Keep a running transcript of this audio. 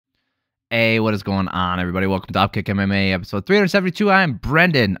Hey, what is going on, everybody? Welcome to Upkick MMA, episode 372. I am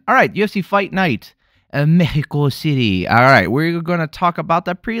Brendan. All right, UFC Fight Night, Mexico City. All right, we're going to talk about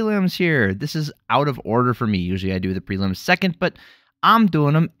the prelims here. This is out of order for me. Usually I do the prelims second, but I'm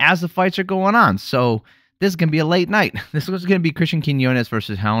doing them as the fights are going on. So this is going to be a late night. This was going to be Christian Quinonez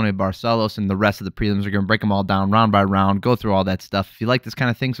versus Raoni Barcelos, and the rest of the prelims are going to break them all down round by round, go through all that stuff. If you like this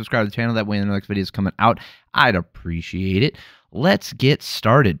kind of thing, subscribe to the channel. That way when the next video is coming out, I'd appreciate it. Let's get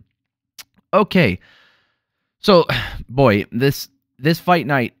started. Okay, so, boy, this fight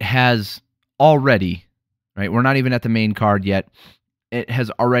night has already, right, we're not even at the main card yet, it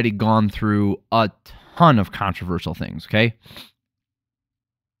has already gone through a ton of controversial things, okay?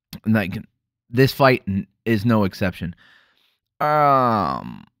 Like, this fight is no exception.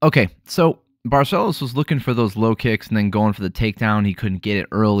 Okay, so Barcelos was looking for those low kicks and then going for the takedown. He couldn't get it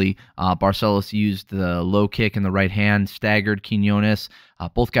early. Barcelos used the low kick in the right hand, staggered Quinonez.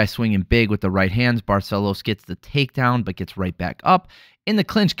 Both guys swinging big with the right hands. Barcelos gets the takedown but gets right back up. In the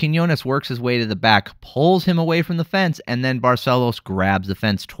clinch, Quinonez works his way to the back, pulls him away from the fence, and then Barcelos grabs the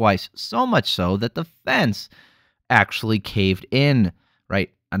fence twice. So much so that the fence actually caved in, right?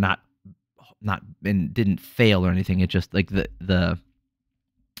 Not and didn't fail or anything. It just like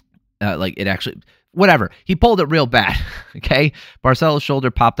like it actually, whatever. He pulled it real bad, okay? Barcelos'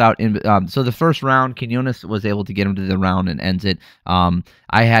 shoulder popped out. So the first round, Quinonez was able to get him to the round and ends it.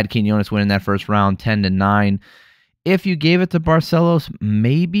 I had Quinonez winning that first round 10-9. If you gave it to Barcelos,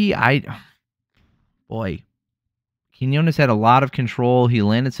 maybe boy, Quinonez had a lot of control. He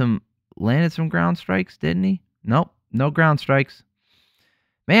landed some ground strikes, didn't he? Nope, no ground strikes.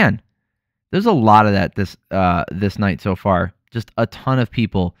 Man, there's a lot of that this night so far. Just a ton of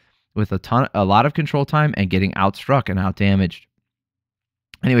people with a lot of control time and getting outstruck and outdamaged.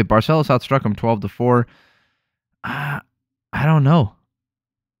 Anyway, Barcelos outstruck him 12-4. I don't know.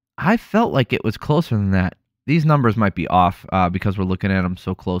 I felt like it was closer than that. These numbers might be off because we're looking at them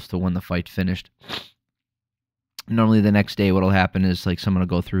so close to when the fight finished. Normally the next day what'll happen is like someone will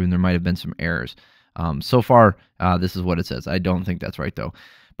go through and there might have been some errors. So far, this is what it says. I don't think that's right, though.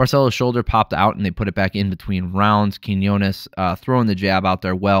 Barcelos' shoulder popped out, and they put it back in between rounds. Quinonez throwing the jab out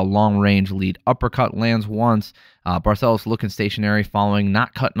there well. Long-range lead uppercut lands once. Barcelos looking stationary, following,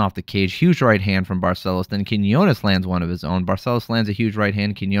 not cutting off the cage. Huge right hand from Barcelos. Then Quinonez lands one of his own. Barcelos lands a huge right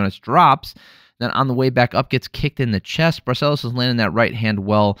hand. Quinonez drops. Then on the way back up, gets kicked in the chest. Barcelos is landing that right hand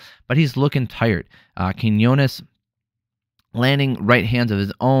well, but he's looking tired. Quinonez landing right hands of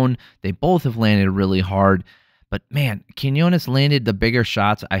his own. They both have landed really hard. But, man, Quinonez landed the bigger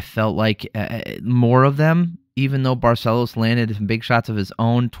shots. I felt like more of them, even though Barcelos landed some big shots of his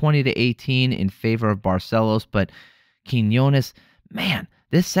own, 20-18 in favor of Barcelos. But Quinonez, man,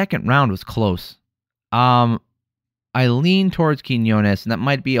 this second round was close. I lean towards Quinonez, and that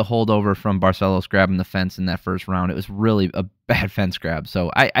might be a holdover from Barcelos grabbing the fence in that first round. It was really a bad fence grab.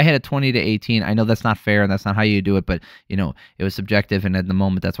 So I had a 20-18. I know that's not fair, and that's not how you do it, but, you know, it was subjective, and at the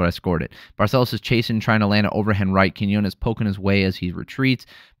moment, that's what I scored it. Barcelos is chasing, trying to land an overhand right. Quinonez poking his way as he retreats.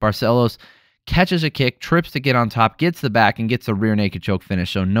 Barcelos catches a kick, trips to get on top, gets the back, and gets a rear naked choke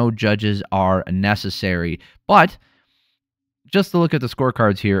finish. So no judges are necessary. But just to look at the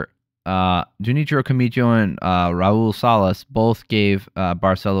scorecards here, Junichiro Kamijo and Raul Salas both gave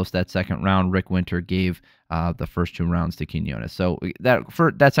Barcelos that second round. Rick Winter gave the first two rounds to Quinonez. So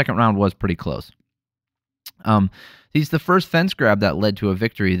that second round was pretty close. He's the first fence grab that led to a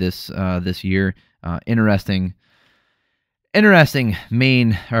victory this year. Interesting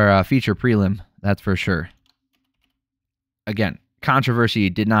main or feature prelim, that's for sure. Again,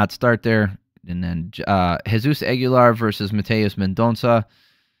 controversy did not start there. And then Jesus Aguilar versus Mateus Mendonca.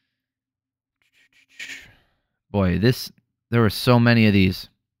 Boy, there were so many of these.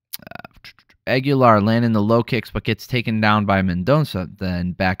 Aguilar landing the low kicks, but gets taken down by Mendonca,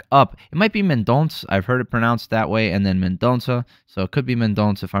 then back up. It might be Mendonca. I've heard it pronounced that way, and then Mendonca. So it could be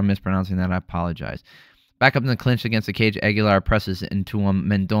Mendonca. If I'm mispronouncing that, I apologize. Back up in the clinch against the cage, Aguilar presses into him.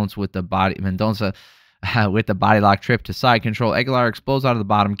 Mendonca with the body lock trip to side control. Aguilar explodes out of the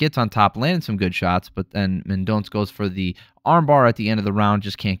bottom, gets on top, landed some good shots, but then Mendonca goes for the armbar at the end of the round,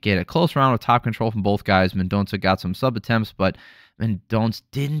 just can't get it. Close round with top control from both guys. Mendonca got some sub attempts, but Mendonca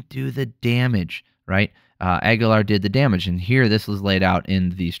didn't do the damage, right? Aguilar did the damage, and here this was laid out in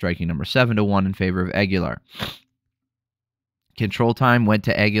the striking number 7-1 in favor of Aguilar. Control time went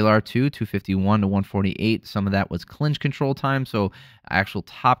to Aguilar too, 251 to 148. Some of that was clinch control time, so actual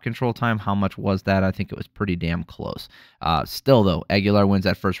top control time, how much was that? I think it was pretty damn close. Still, though, Aguilar wins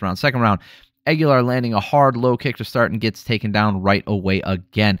that first round. Second round, Aguilar landing a hard low kick to start and gets taken down right away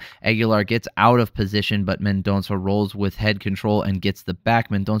again. Aguilar gets out of position, but Mendonca rolls with head control and gets the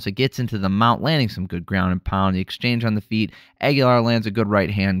back. Mendonca gets into the mount, landing some good ground and pound. The exchange on the feet. Aguilar lands a good right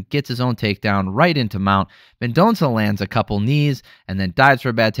hand, gets his own takedown right into mount. Mendonca lands a couple knees and then dives for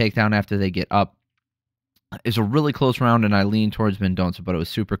a bad takedown after they get up. It's a really close round, and I lean towards Mendonca, but it was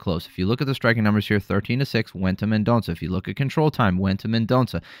super close. If you look at the striking numbers here, 13-6 went to Mendonca. If you look at control time, went to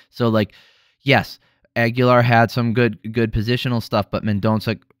Mendonca. So, like, yes, Aguilar had some good positional stuff, but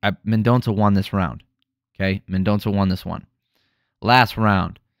Mendonca won this round. Okay, Mendonca won this one. Last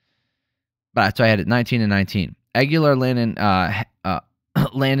round, but so I had it 19-19. Aguilar landing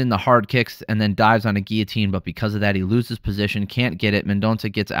the hard kicks and then dives on a guillotine, but because of that, he loses position, can't get it.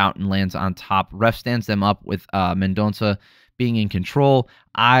 Mendonca gets out and lands on top. Ref stands them up with Mendonca being in control.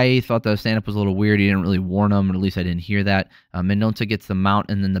 I thought the stand-up was a little weird. He didn't really warn him, or at least I didn't hear that. Mendonca gets the mount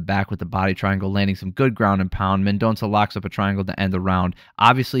and then the back with the body triangle, landing some good ground and pound. Mendonca locks up a triangle to end the round.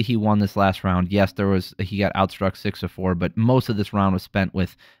 Obviously, he won this last round. Yes, he got outstruck 6-4, but most of this round was spent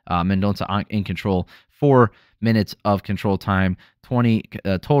with Mendonca in control. 4 minutes of control time, 20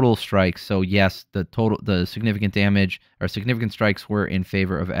 total strikes. So yes, the significant damage or significant strikes were in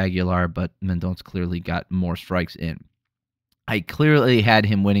favor of Aguilar, but Mendonca clearly got more strikes in. I clearly had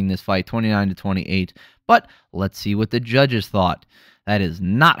him winning this fight 29-28, but let's see what the judges thought. That is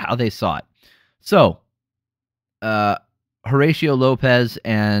not how they saw it. So, Horatio Lopez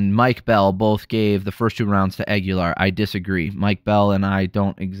and Mike Bell both gave the first 2 rounds to Aguilar. I disagree. Mike Bell and I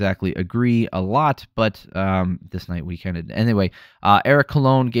don't exactly agree a lot, but this night we kind of... Anyway, Eric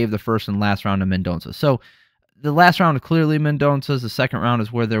Colon gave the first and last round to Mendonca. So, the last round clearly Mendonca's. The second round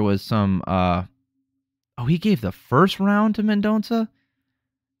is where there was some... Oh, he gave the first round to Mendonca?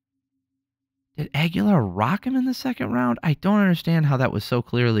 Did Aguilar rock him in the second round? I don't understand how that was so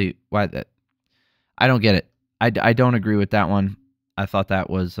clearly... Why that? I don't get it. I don't agree with that one. I thought that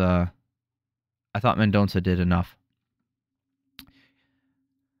was... I thought Mendonca did enough.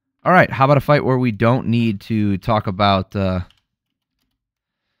 All right, how about a fight where we don't need to talk about...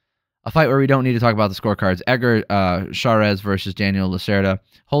 A fight where we don't need to talk about the scorecards. Edgar Chairez versus Daniel Lacerda.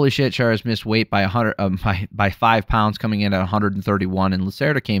 Holy shit, Chairez missed weight by 5 pounds, coming in at 131, and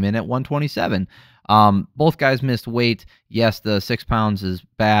Lacerda came in at 127. Both guys missed weight. Yes, the 6 pounds is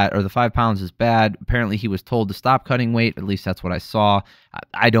bad, or the 5 pounds is bad. Apparently, he was told to stop cutting weight. At least that's what I saw.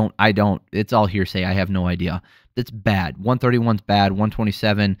 I don't. It's all hearsay. I have no idea. It's bad. 131's bad.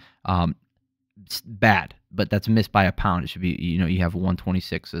 127, it's bad. But that's missed by a pound. It should be, you have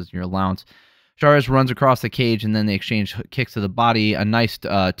 126 as your allowance. Chairez runs across the cage, and then they exchange kicks to the body. A nice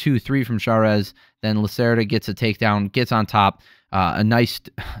 2-3 from Chairez. Then Lacerda gets a takedown, gets on top. A nice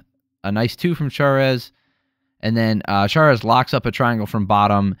 2 from Chairez. And then Chairez locks up a triangle from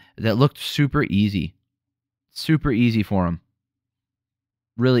bottom that looked super easy. Super easy for him.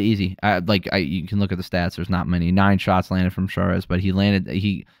 Really easy. You can look at the stats. There's not many. 9 shots landed from Chairez, but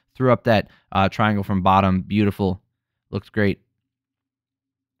he threw up that triangle from bottom. Beautiful. Looks great.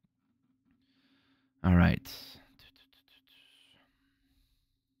 All right.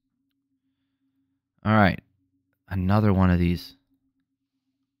 All right. Another one of these.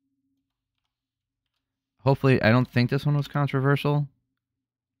 Hopefully, I don't think this one was controversial.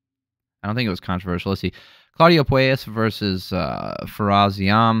 I don't think it was controversial. Let's see. Claudio Puelles versus Faraz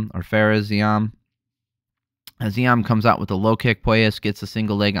Ziam, or Faraz Ziam. Ziam comes out with a low kick. Puelles gets a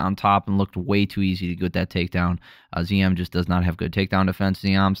single leg on top and looked way too easy to get that takedown. Ziam just does not have good takedown defense.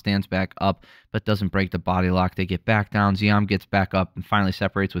 Ziam stands back up but doesn't break the body lock. They get back down. Ziam gets back up and finally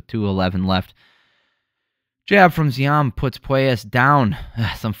separates with 2:11 left. Jab from Ziam puts Puelles down.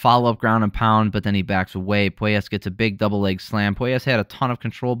 Some follow-up ground and pound, but then he backs away. Puelles gets a big double leg slam. Puelles had a ton of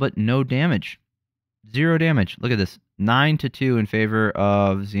control, but no damage. 0 damage. Look at this. 9-2 in favor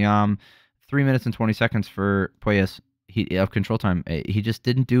of Ziam. 3 minutes and 20 seconds for Puelles of control time. He just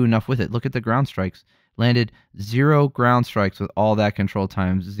didn't do enough with it. Look at the ground strikes. Landed 0 ground strikes with all that control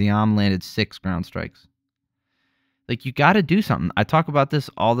time. Ziam landed 6 ground strikes. Like, you got to do something. I talk about this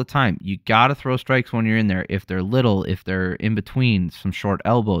all the time. You got to throw strikes when you're in there. If they're little, if they're in between, some short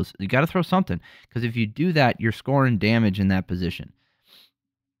elbows, you got to throw something. Because if you do that, you're scoring damage in that position.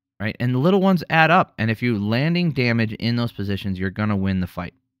 Right? And the little ones add up. And if you're landing damage in those positions, you're going to win the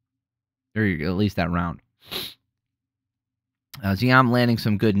fight. Or at least that round. Ziam landing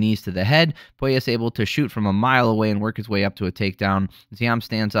some good knees to the head. Puelles able to shoot from a mile away and work his way up to a takedown. Ziam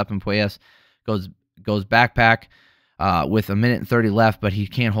stands up and Puelles goes backpack with 1 minute and 30 left, but he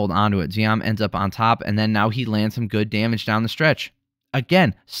can't hold on to it. Ziam ends up on top, and then now he lands some good damage down the stretch.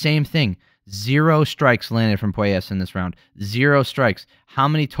 Again, same thing. 0 strikes landed from Puelles in this round. 0 strikes. How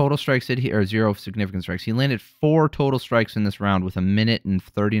many total strikes did he, or 0 significant strikes? He landed 4 total strikes in this round with 1 minute and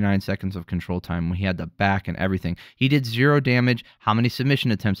 39 seconds of control time when he had the back and everything. He did 0 damage. How many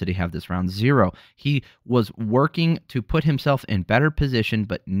submission attempts did he have this round? 0. He was working to put himself in better position,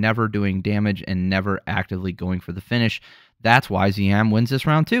 but never doing damage and never actively going for the finish. That's why Ziam wins this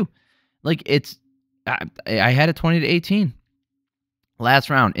round too. Like, I had it 20-18.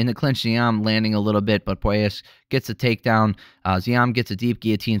 Last round, in the clinch, Ziam landing a little bit, but Puelles gets a takedown. Ziam gets a deep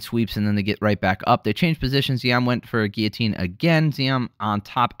guillotine, sweeps, and then they get right back up. They change positions. Ziam went for a guillotine again. Ziam on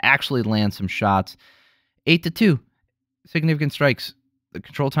top actually lands some shots. 8-2. Significant strikes. The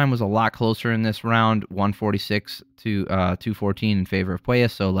control time was a lot closer in this round, 146 to 214 in favor of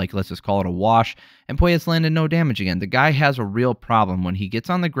Puelles. So, like, let's just call it a wash. And Puelles landed no damage again. The guy has a real problem. When he gets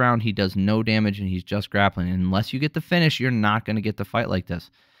on the ground, he does no damage, and he's just grappling. And unless you get the finish, you're not going to get the fight like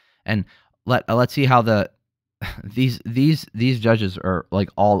this. And let's see how these judges are like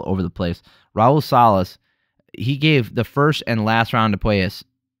all over the place. Raul Salas, he gave the first and last round to Puelles.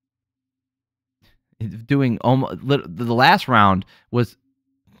 Doing almost the last round was.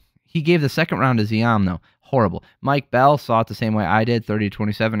 He gave the second round to Ziam, though. Horrible. Mike Bell saw it the same way I did,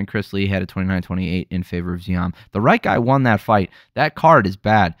 30-27, and Chris Lee had a 29-28 in favor of Ziam. The right guy won that fight. That card is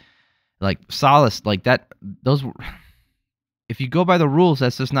bad. Like, Salas, like that, those, if you go by the rules,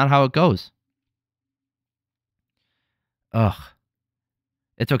 that's just not how it goes. Ugh.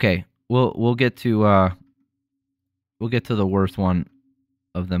 It's okay. We'll get to the worst one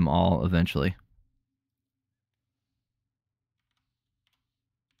of them all eventually.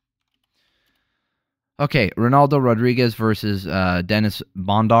 Okay, Ronaldo Rodriguez versus Dennis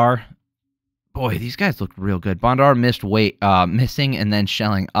Bondar. Boy, these guys look real good. Bondar missing and then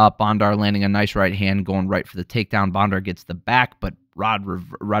shelling up. Bondar landing a nice right hand, going right for the takedown. Bondar gets the back, but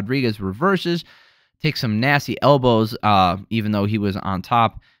Rodriguez reverses, takes some nasty elbows, even though he was on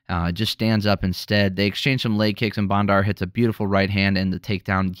top. Just stands up instead. They exchange some leg kicks, and Bondar hits a beautiful right hand and the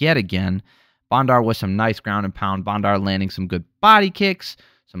takedown yet again. Bondar with some nice ground and pound. Bondar landing some good body kicks.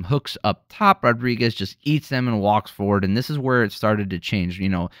 Some hooks up top. Rodriguez just eats them and walks forward, and this is where it started to change. You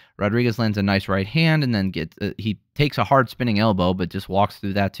know, Rodriguez lands a nice right hand, and then he takes a hard spinning elbow, but just walks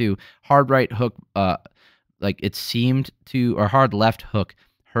through that too. Hard right hook, like it seemed to, or hard left hook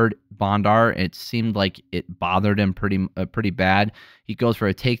hurt Bondar. It seemed like it bothered him pretty bad. He goes for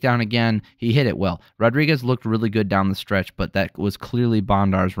a takedown again. He hit it well. Rodriguez looked really good down the stretch, but that was clearly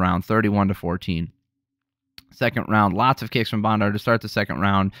Bondar's round, 31-14. Second round, lots of kicks from Bondar to start the second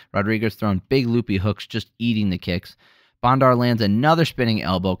round. Rodriguez throwing big loopy hooks, just eating the kicks. Bondar lands another spinning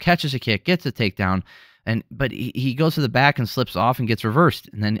elbow, catches a kick, gets a takedown, but he goes to the back and slips off and gets reversed.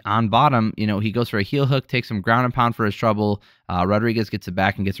 And then on bottom, you know, he goes for a heel hook, takes some ground and pound for his trouble. Rodriguez gets it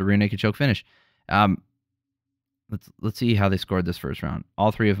back and gets a rear naked choke finish. Let's see how they scored this first round.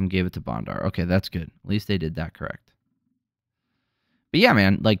 All three of them gave it to Bondar. Okay, that's good. At least they did that correct. But yeah,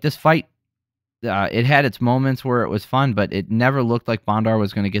 man, like this fight, it had its moments where it was fun, but it never looked like Bondar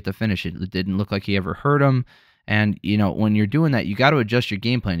was going to get the finish. It didn't look like he ever hurt him. And, you know, when you're doing that, you got to adjust your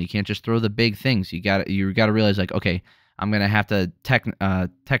game plan. You can't just throw the big things. You got to realize, like, okay, I'm going to have to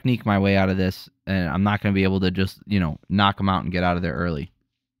technique my way out of this, and I'm not going to be able to just, you know, knock him out and get out of there early.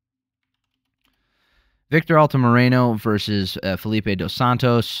 Victor Altamirano versus Felipe dos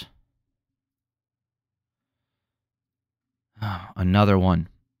Santos. Oh, another one.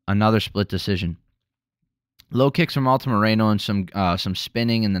 Another split decision. Low kicks from Altamirano and some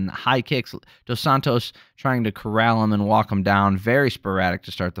spinning, and then the high kicks. Dos Santos trying to corral him and walk him down. Very sporadic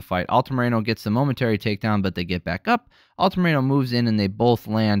to start the fight. Altamirano gets the momentary takedown, but they get back up. Altamirano moves in and they both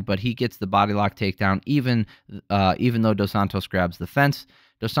land, but he gets the body lock takedown even though Dos Santos grabs the fence.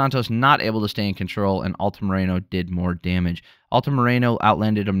 Dos Santos not able to stay in control, and Altamirano did more damage. Altamirano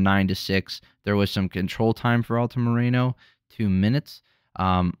outlanded him 9-6. There was some control time for Altamirano, 2 minutes.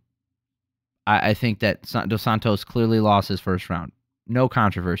 I think that Dos Santos clearly lost his first round. No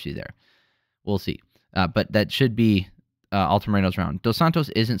controversy there. We'll see. But that should be Altamirano's round. Dos Santos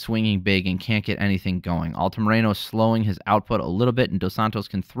isn't swinging big and can't get anything going. Altamirano is slowing his output a little bit, and Dos Santos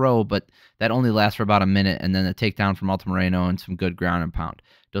can throw, but that only lasts for about a minute, and then a takedown from Altamirano and some good ground and pound.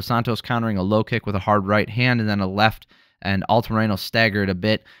 Dos Santos countering a low kick with a hard right hand and then a left, and Altamirano staggered a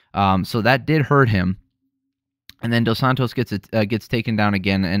bit. So that did hurt him. And then Dos Santos gets taken down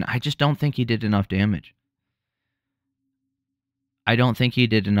again, and I just don't think he did enough damage. I don't think he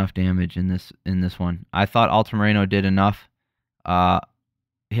did enough damage in this one. I thought Altamirano did enough. He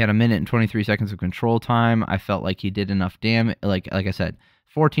had 1 minute and 23 seconds of control time. I felt like he did enough damage. Like I said,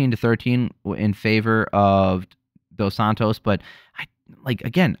 14-13 in favor of Dos Santos, but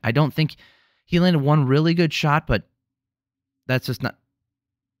I don't think He landed one really good shot, but that's just not...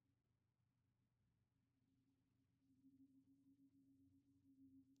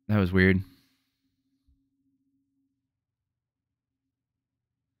 That was weird.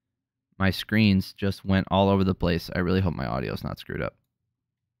 My screens just went all over the place. I really hope my audio is not screwed up.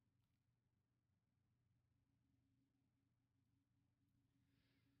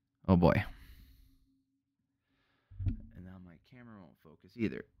 Oh boy. And now my camera won't focus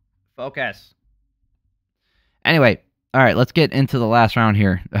either. Focus. Anyway, all right, let's get into the last round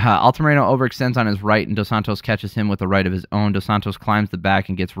here. Altamirano overextends on his right, and Dos Santos catches him with a right of his own. Dos Santos climbs the back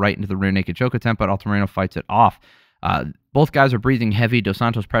and gets right into the rear naked choke attempt, but Altamirano fights it off. Both guys are breathing heavy. Dos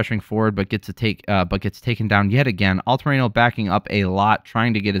Santos pressuring forward, but gets taken down yet again. Altamirano backing up a lot,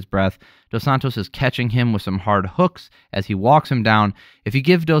 trying to get his breath. Dos Santos is catching him with some hard hooks as he walks him down. If you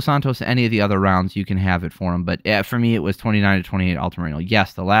give Dos Santos any of the other rounds, you can have it for him. But for me, it was 29-28 Altamirano.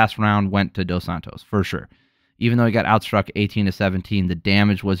 Yes, the last round went to Dos Santos for sure. Even though he got outstruck 18-17, the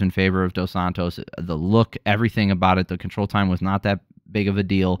damage was in favor of Dos Santos. The look, everything about it, the control time was not that big of a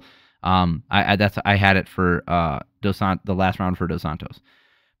deal. I had it for the last round for Dos Santos.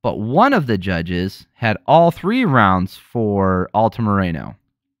 But one of the judges had all 3 rounds for Altamirano.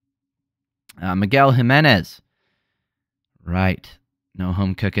 Miguel Jimenez. Right. No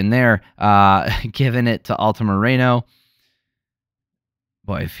home cooking there. Giving it to Altamirano.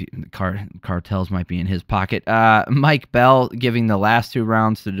 Boy, if cartels might be in his pocket. Mike Bell giving the last 2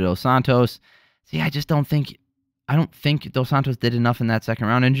 rounds to Dos Santos. See, I don't think Dos Santos did enough in that second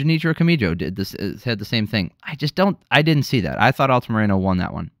round, and Genitro Camillo said the same thing. I didn't see that. I thought Altamirano won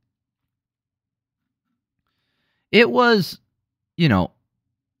that one. It was,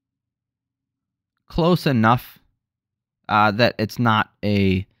 close enough that it's not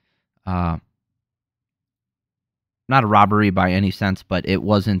a robbery by any sense, but it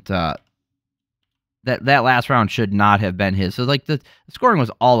wasn't that last round should not have been his. So like the scoring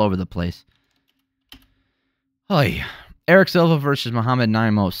was all over the place. Oy. Erik Silva versus Mohamed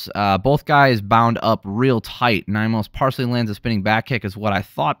Naimov. Both guys bound up real tight. Naimov partially lands a spinning back kick is what I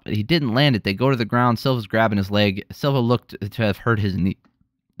thought, but he didn't land it. They go to the ground. Silva's grabbing his leg. Silva looked to have hurt his knee.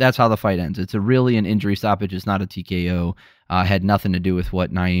 That's how the fight ends. It's really an injury stoppage. It's not a TKO. Had nothing to do with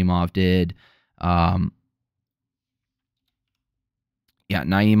what Naimov did. Yeah,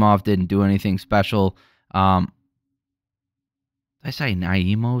 Naimov didn't do anything special. Did I say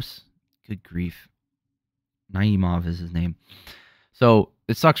Naimos? Good grief. Naimov is his name. So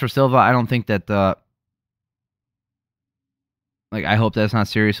it sucks for Silva. I don't think that I hope that's not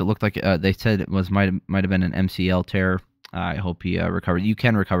serious. It looked like they said it might have been an MCL tear. I hope he recovered. You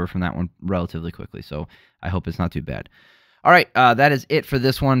can recover from that one relatively quickly, so I hope it's not too bad. All right, that is it for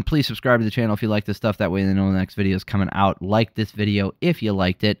this one. Please subscribe to the channel if you like this stuff. That way you know the next video is coming out. Like this video if you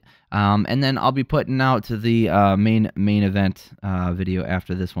liked it. And then I'll be putting out to the main event video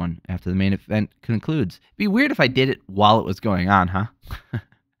after this one, after the main event concludes. It'd be weird if I did it while it was going on, huh?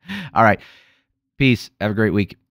 All right. Peace. Have a great week.